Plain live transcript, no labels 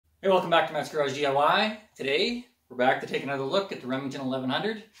Hey, welcome back to Matt's Garage DIY. Today, we're back to take another look at the Remington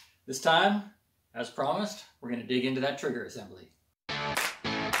 1100. This time, as promised, we're going to dig into that trigger assembly.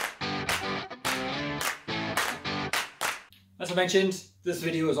 As I mentioned, this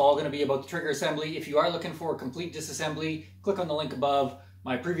video is all going to be about the trigger assembly. If you are looking for a complete disassembly, click on the link above.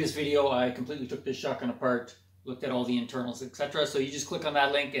 My previous video, I completely took this shotgun apart, looked at all the internals, etc. So you just click on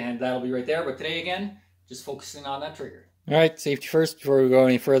that link and that'll be right there. But today, again, just focusing on that trigger. All right, safety first. Before we go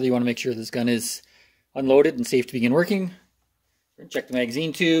any further, you want to make sure this gun is unloaded and safe to begin working. Check the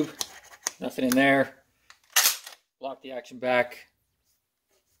magazine tube. Nothing in there. Lock the action back.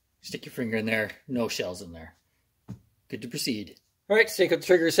 Stick your finger in there. No shells in there. Good to proceed. All right, to take out the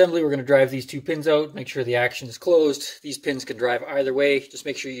trigger assembly, we're going to drive these two pins out. Make sure the action is closed. These pins can drive either way. Just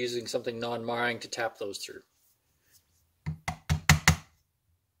make sure you're using something non-marring to tap those through.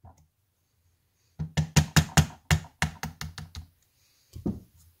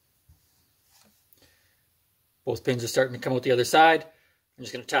 Both pins are starting to come out the other side. I'm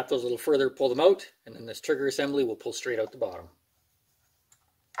just going to tap those a little further, pull them out, and then this trigger assembly will pull straight out the bottom.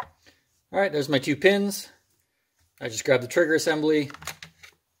 All right, there's my two pins. I just grab the trigger assembly,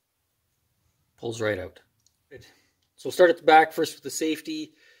 pulls right out. Good. So we'll start at the back first with the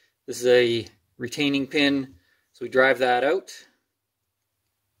safety. This is a retaining pin, so we drive that out.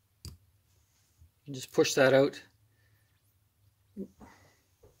 You can just push that out.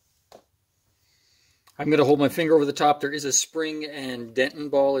 I'm going to hold my finger over the top. There is a spring and dentin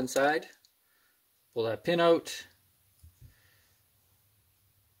ball inside. Pull that pin out.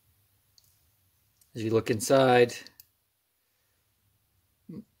 As you look inside,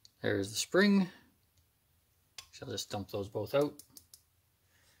 there's the spring. So I'll just dump those both out.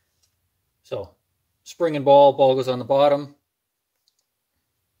 So, spring and ball goes on the bottom.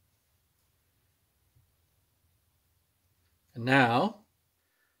 And now,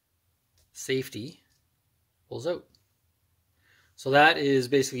 safety pulls out. So that is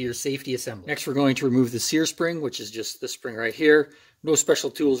basically your safety assembly. Next, we're going to remove the sear spring, which is just this spring right here. No special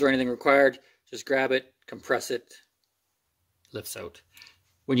tools or anything required. Just grab it, compress it, lifts out.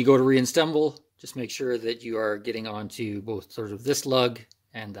 When you go to reassemble, just make sure that you are getting onto both sort of this lug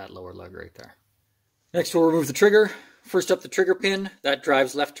and that lower lug right there. Next, we'll remove the trigger. First up, the trigger pin. That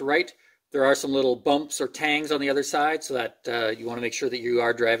drives left to right. There are some little bumps or tangs on the other side, so that you want to make sure that you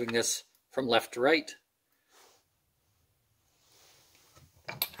are driving this from left to right.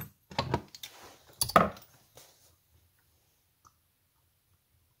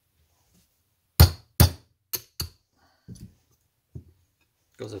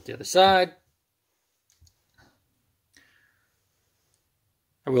 Goes out the other side.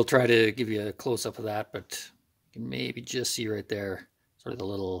 I will try to give you a close-up of that, but you can maybe just see right there sort of the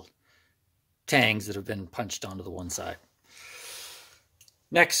little tangs that have been punched onto the one side.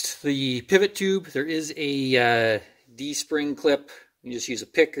 Next, the pivot tube. There is a D-spring clip. You just use a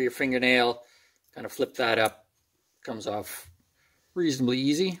pick or your fingernail, kind of flip that up. Comes off reasonably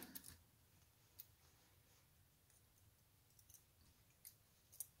easy.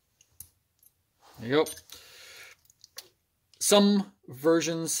 There you go. Some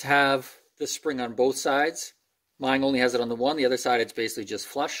versions have the spring on both sides. Mine only has it on the one. The other side, it's basically just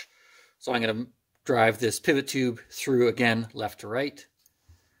flush. So I'm going to drive this pivot tube through again, left to right.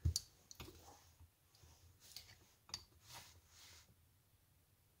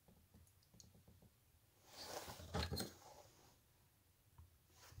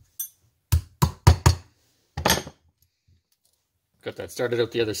 Got that started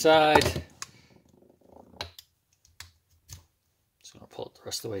out the other side. Just going to pull it the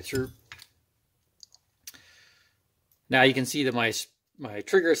rest of the way through. Now you can see that my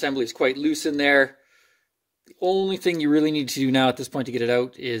trigger assembly is quite loose in there. The only thing you really need to do now at this point to get it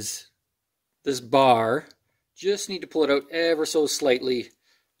out is this bar. Just need to pull it out ever so slightly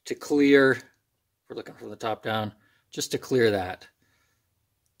to clear. We're looking from the top down, just to clear that.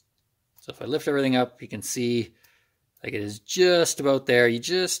 So if I lift everything up, you can see like it is just about there. You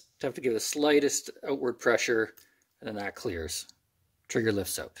just have to give the slightest outward pressure and then that clears. Trigger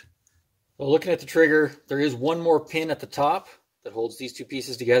lifts out. Well, looking at the trigger, there is one more pin at the top that holds these two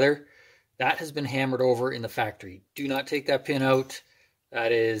pieces together. That has been hammered over in the factory. Do not take that pin out.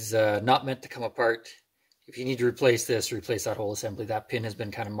 That is not meant to come apart. If you need to replace this, replace that whole assembly. That pin has been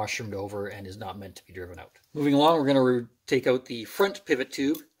kind of mushroomed over and is not meant to be driven out. Moving along, we're going to take out the front pivot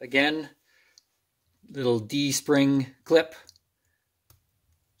tube. Again, little D-spring clip.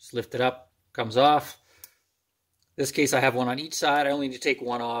 Just lift it up, comes off. In this case, I have one on each side. I only need to take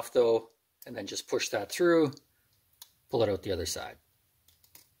one off though, and then just push that through, pull it out the other side.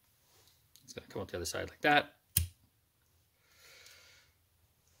 It's going to come out the other side like that.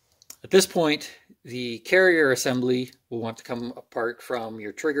 At this point, the carrier assembly will want to come apart from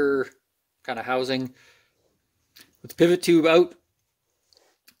your trigger kind of housing. With the pivot tube out,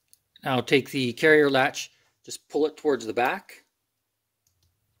 now take the carrier latch, just pull it towards the back.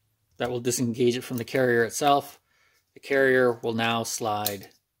 That will disengage it from the carrier itself. The carrier will now slide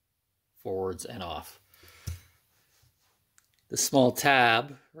forwards and off. The small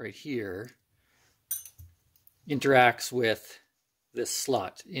tab right here interacts with this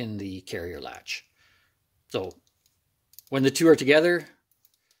slot in the carrier latch. So when the two are together,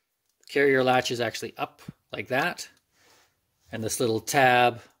 the carrier latch is actually up like that, and this little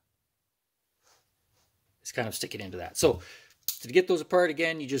tab is kind of sticking into that. So to get those apart,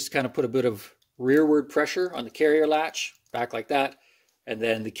 again, you just kind of put a bit of rearward pressure on the carrier latch, back like that, and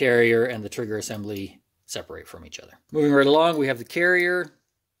then the carrier and the trigger assembly separate from each other. Moving right along, we have the carrier.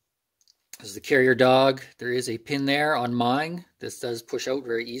 This is the carrier dog. There is a pin there on mine. This does push out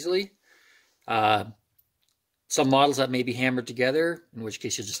very easily. Some models that may be hammered together, in which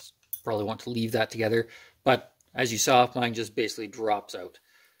case you just probably want to leave that together. But as you saw, mine just basically drops out.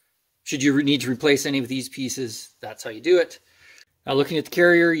 Should you need to replace any of these pieces, that's how you do it. Now looking at the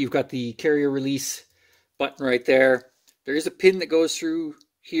carrier, you've got the carrier release button right there. There is a pin that goes through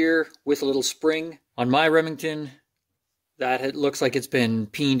here with a little spring. On my Remington, that it looks like it's been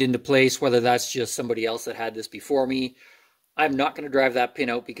peened into place, whether that's just somebody else that had this before me. I'm not going to drive that pin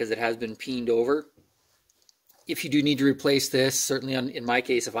out because it has been peened over. If you do need to replace this, certainly in my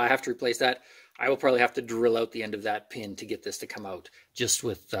case, if I have to replace that, I will probably have to drill out the end of that pin to get this to come out, just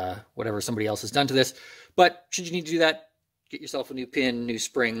with whatever somebody else has done to this. But should you need to do that, get yourself a new pin, new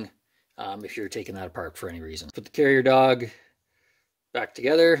spring, if you're taking that apart for any reason. Put the carrier dog back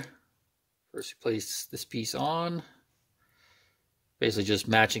together. First, we place this piece on, basically just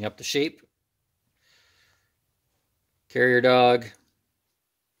matching up the shape. Carrier dog.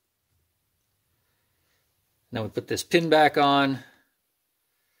 Now we put this pin back on.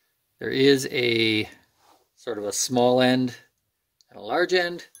 There is a sort of a small end and a large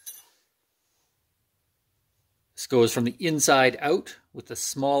end. This goes from the inside out with the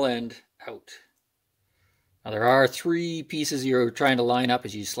small end out. Now there are 3 pieces you're trying to line up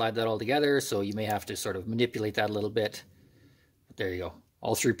as you slide that all together, so you may have to sort of manipulate that a little bit. But there you go,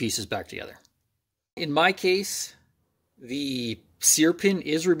 all 3 pieces back together. In my case, the sear pin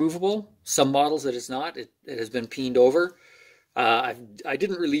is removable. Some models it is not. It has been peened over. I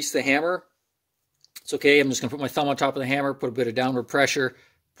didn't release the hammer. It's okay, I'm just going to put my thumb on top of the hammer, put a bit of downward pressure,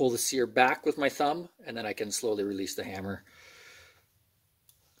 pull the sear back with my thumb, and then I can slowly release the hammer.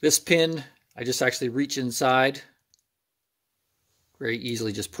 This pin, I just actually reach inside, very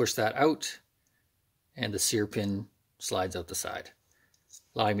easily just push that out, and the sear pin slides out the side,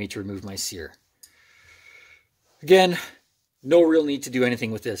 allowing me to remove my sear. Again, no real need to do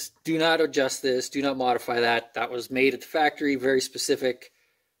anything with this. Do not adjust this, do not modify that. That was made at the factory, very specific.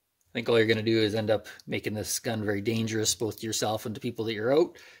 I think all you're going to do is end up making this gun very dangerous, both to yourself and to people that you're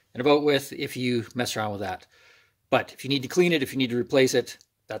out and about with if you mess around with that. But if you need to clean it, if you need to replace it,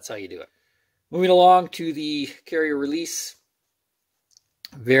 that's how you do it. Moving along to the carrier release.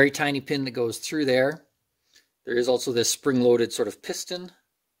 Very tiny pin that goes through there. There is also this spring-loaded sort of piston.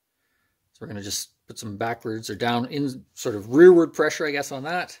 So we're going to just put some backwards or down in sort of rearward pressure, I guess, on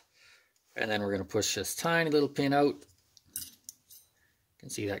that. And then we're going to push this tiny little pin out. You can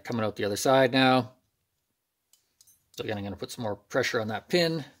see that coming out the other side now. So again, I'm going to put some more pressure on that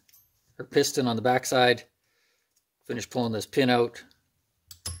pin or piston on the back side. Finish pulling this pin out.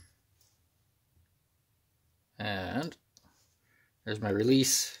 And there's my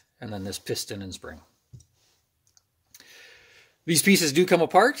release, and then this piston and spring. These pieces do come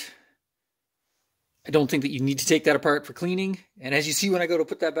apart. I don't think that you need to take that apart for cleaning. And as you see when I go to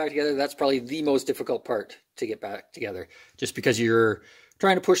put that back together, that's probably the most difficult part to get back together. Just because you're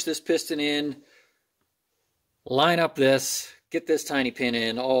trying to push this piston in, line up this, get this tiny pin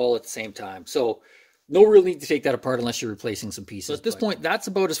in all at the same time. So no real need to take that apart unless you're replacing some pieces. So at this point, that's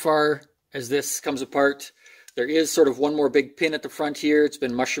about as far as this comes apart. There is sort of one more big pin at the front here. It's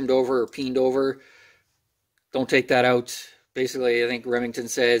been mushroomed over or peened over. Don't take that out. Basically, I think Remington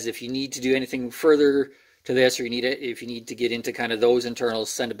says if you need to do anything further to this, or if you need to get into kind of those internals,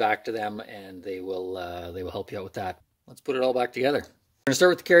 send it back to them, and they will help you out with that. Let's put it all back together. We're going to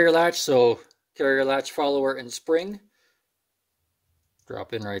start with the carrier latch. So carrier latch follower and spring.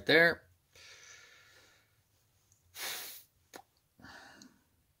 Drop in right there.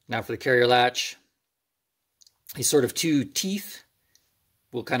 Now for the carrier latch. These sort of 2 teeth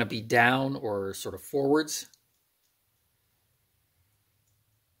will kind of be down or sort of forwards.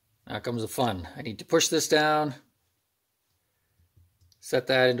 Now comes the fun. I need to push this down, Set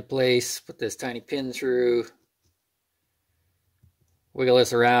that into place, put this tiny pin through, wiggle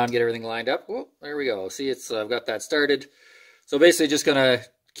this around, get everything lined up. Oh, there we go. See, I've got that started. So basically just gonna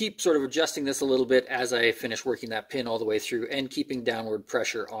keep sort of adjusting this a little bit as I finish working that pin all the way through and keeping downward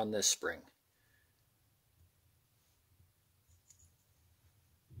pressure on this spring.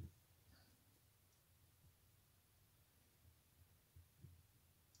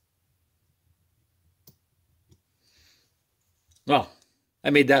 Well, I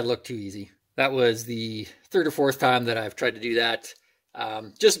made that look too easy. That was the third or fourth time that I've tried to do that.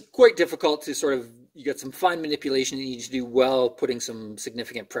 Just quite difficult to sort of, you got some fine manipulation that you need to do while putting some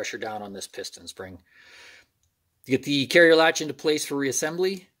significant pressure down on this piston spring. To get the carrier latch into place for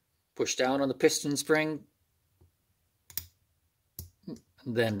reassembly, push down on the piston spring, and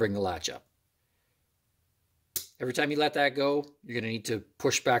then bring the latch up. Every time you let that go, you're going to need to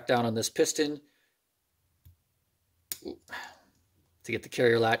push back down on this piston to get the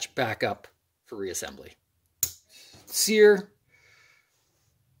carrier latch back up for reassembly. Sear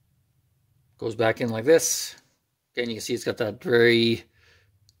goes back in like this. Again, you can see it's got that very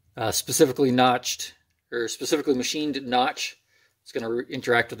specifically notched or specifically machined notch. It's going to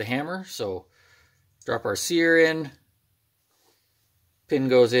interact with the hammer. So drop our sear in, pin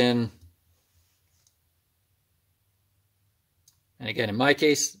goes in, and again, in my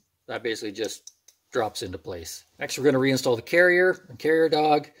case, that basically just drops into place. Next, we're going to reinstall the carrier and carrier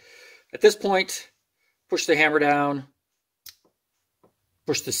dog. At this point, push the hammer down,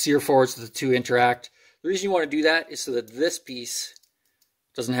 push the sear forward so the two interact. The reason you want to do that is so that this piece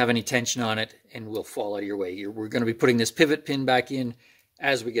doesn't have any tension on it and will fall out of your way. We're going to be putting this pivot pin back in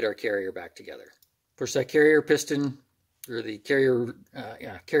as we get our carrier back together. Push that carrier piston, or the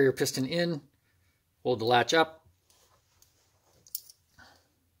carrier piston in, hold the latch up.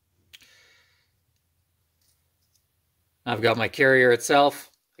 I've got my carrier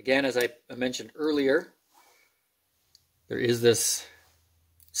itself. Again, as I mentioned earlier, there is this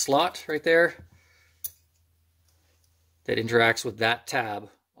slot right there that interacts with that tab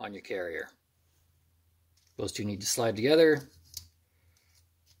on your carrier. Those two need to slide together.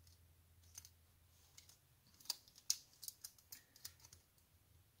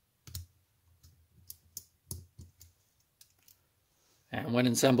 And when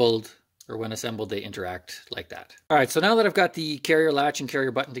assembled, they interact like that. All right, so now that I've got the carrier latch and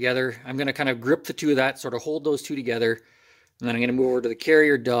carrier button together, I'm going to kind of grip the two of that, sort of hold those two together, and then I'm going to move over to the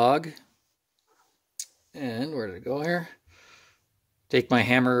carrier dog. And where did it go here? Take my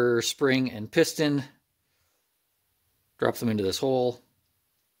hammer, spring, and piston, drop them into this hole.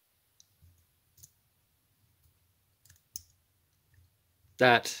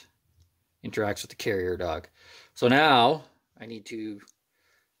 That interacts with the carrier dog. So now I need to,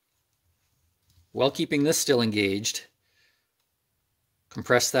 while keeping this still engaged,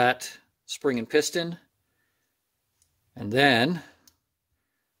 compress that spring and piston, and then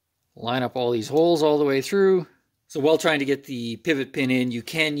line up all these holes all the way through. So while trying to get the pivot pin in, you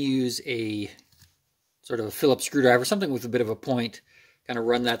can use a sort of a Phillips screwdriver, something with a bit of a point, kind of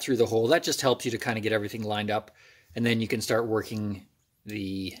run that through the hole. That just helps you to kind of get everything lined up, and then you can start working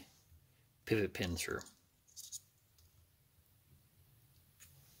the pivot pin through.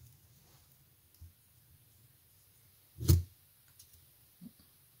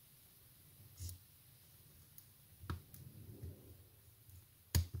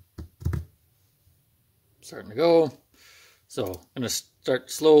 Starting to go. So I'm going to start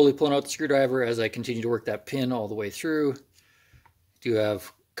slowly pulling out the screwdriver as I continue to work that pin all the way through. Do have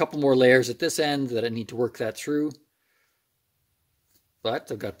a couple more layers at this end that I need to work that through, but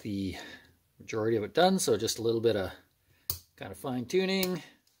I've got the majority of it done, so just a little bit of kind of fine tuning.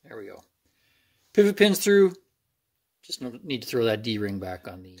 There we go. Pivot pins through. Just need to throw that D-ring back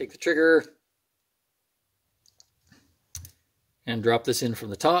on the... Take the trigger and drop this in from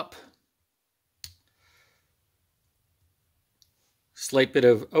the top. Slight bit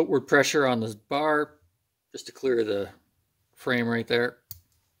of outward pressure on this bar just to clear the frame right there.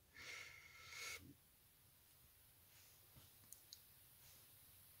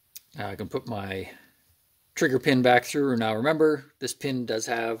 Now I can put my trigger pin back through. Now remember, this pin does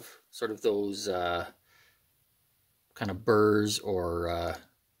have sort of those kind of burrs or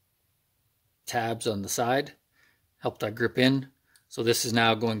tabs on the side. Help that grip in. So this is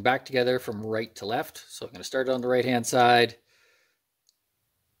now going back together from right to left. So I'm going to start on the right hand side,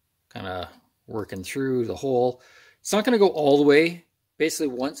 kind of working through the hole. It's not going to go all the way. Basically,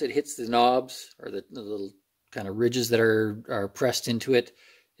 once it hits the knobs or the little kind of ridges that are pressed into it,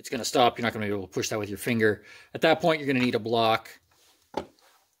 it's going to stop. You're not going to be able to push that with your finger. At that point, you're going to need a block.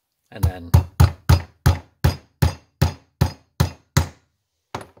 And then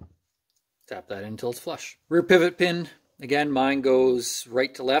tap that in until it's flush. Rear pivot pin, again, mine goes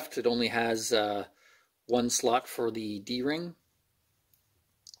right to left. It only has one slot for the D-ring.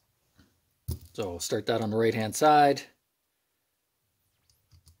 So start that on the right hand side.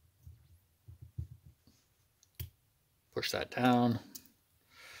 Push that down.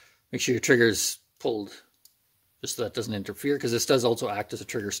 Make sure your trigger's pulled just so that doesn't interfere, because this does also act as a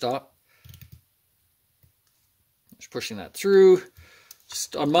trigger stop. Just pushing that through.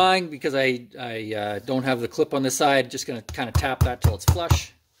 Just on mine, because I don't have the clip on this side, just going to kind of tap that till it's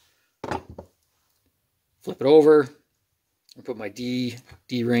flush. Flip it over and put my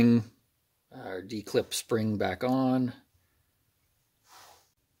D-ring or D-clip spring back on.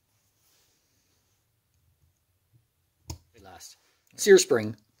 Last, sear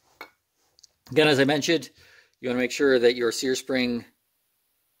spring. Again, as I mentioned, you want to make sure that your sear spring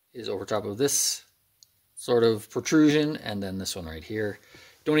is over top of this sort of protrusion, and then this one right here.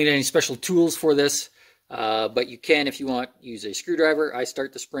 Don't need any special tools for this, but you can, if you want, use a screwdriver. I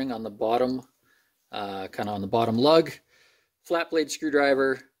start the spring on the bottom, kind of on the bottom lug. Flat blade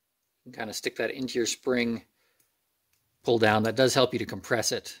screwdriver, and kind of stick that into your spring, pull down. That does help you to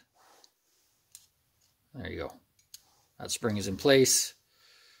compress it. There you go. That spring is in place.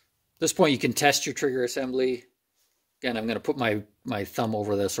 At this point, you can test your trigger assembly. Again, I'm going to put my thumb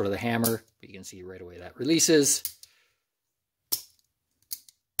over the sort of the hammer, but you can see right away that releases.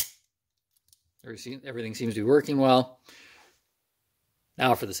 Everything seems to be working well.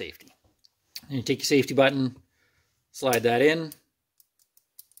 Now for the safety. And you take your safety button, slide that in,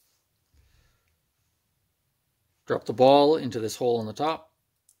 drop the ball into this hole on the top,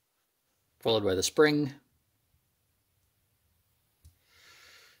 followed by the spring.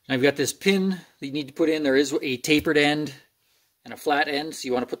 Now you've got this pin that you need to put in. There is a tapered end and a flat end, so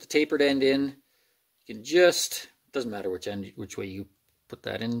you want to put the tapered end in. You can just, doesn't matter which way you put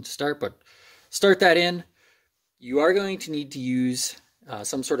that in to start, but start that in. You are going to need to use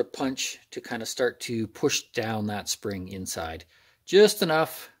some sort of punch to kind of start to push down that spring inside. Just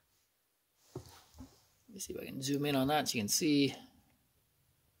enough. Let me see if I can zoom in on that so you can see.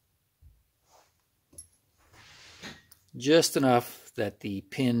 Just enough that the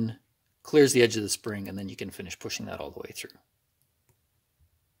pin clears the edge of the spring, and then you can finish pushing that all the way through.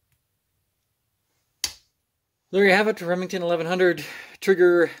 There you have it, Remington 1100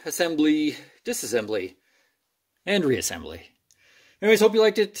 trigger assembly, disassembly, and reassembly. Anyways, hope you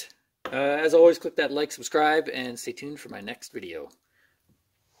liked it. As always, click that like, subscribe, and stay tuned for my next video.